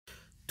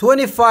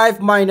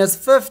25 minus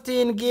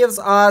 15 gives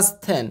us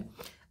 10.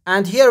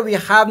 And here we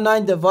have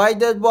 9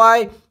 divided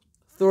by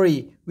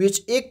 3, which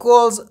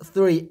equals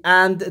 3.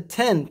 And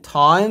 10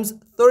 times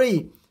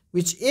 3,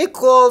 which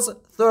equals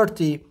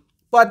 30.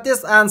 But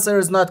this answer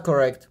is not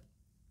correct,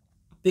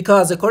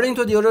 because according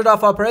to the order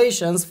of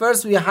operations,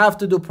 first we have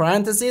to do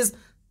parentheses,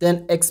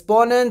 then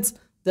exponents,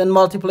 then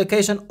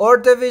multiplication or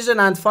division,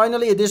 and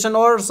finally addition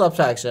or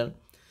subtraction.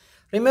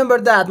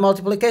 Remember that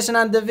multiplication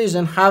and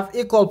division have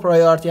equal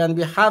priority, and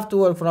we have to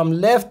work from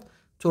left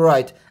to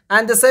right.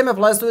 And the same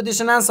applies to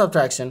addition and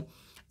subtraction.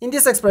 In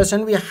this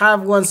expression, we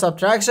have one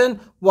subtraction,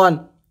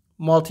 one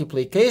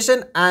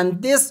multiplication,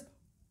 and this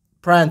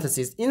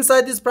parentheses.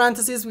 Inside this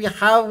parentheses, we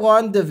have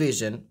one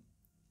division.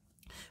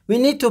 We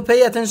need to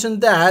pay attention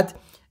that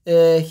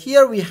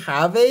here we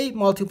have a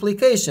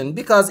multiplication,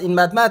 because in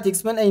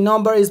mathematics, when a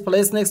number is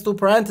placed next to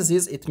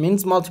parentheses, it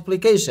means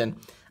multiplication.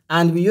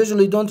 And we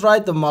usually don't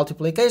write the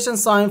multiplication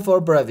sign for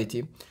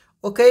brevity.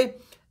 Okay,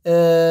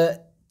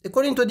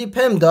 according to the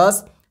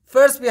PEMDAS,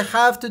 first we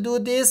have to do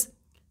this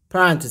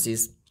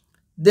parentheses,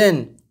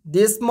 then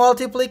this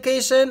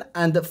multiplication,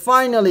 and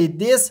finally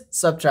this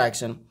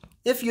subtraction.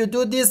 If you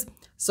do this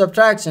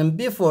subtraction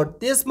before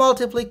this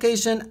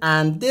multiplication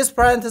and this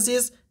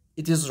parentheses,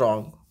 it is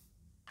wrong.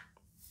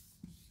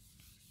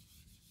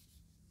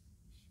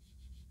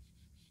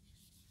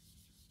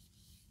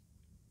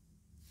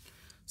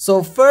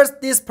 So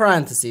first this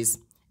parentheses.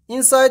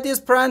 Inside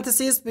this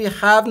parentheses we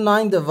have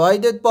 9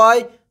 divided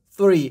by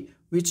 3,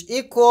 which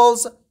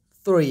equals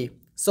 3.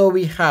 So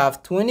we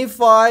have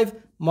 25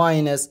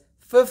 minus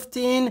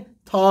 15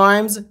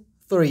 times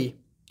 3.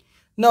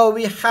 Now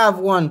we have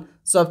one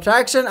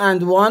subtraction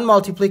and one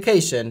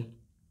multiplication.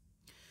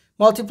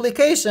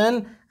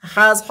 Multiplication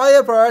has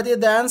higher priority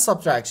than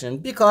subtraction,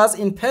 because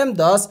in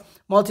PEMDAS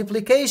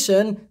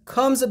multiplication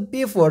comes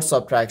before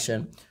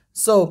subtraction.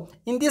 So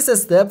in this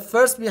step,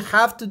 first we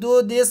have to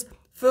do this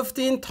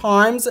 15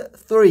 times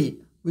 3,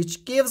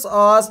 which gives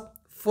us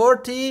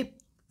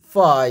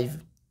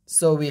 45.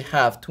 So we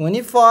have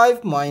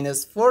 25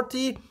 minus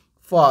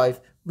 45,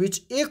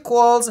 which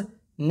equals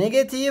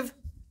negative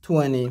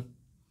 20.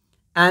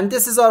 And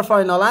this is our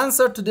final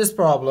answer to this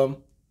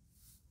problem.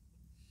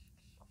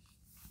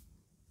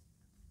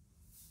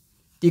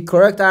 The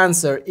correct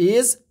answer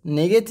is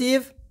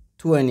negative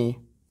 20.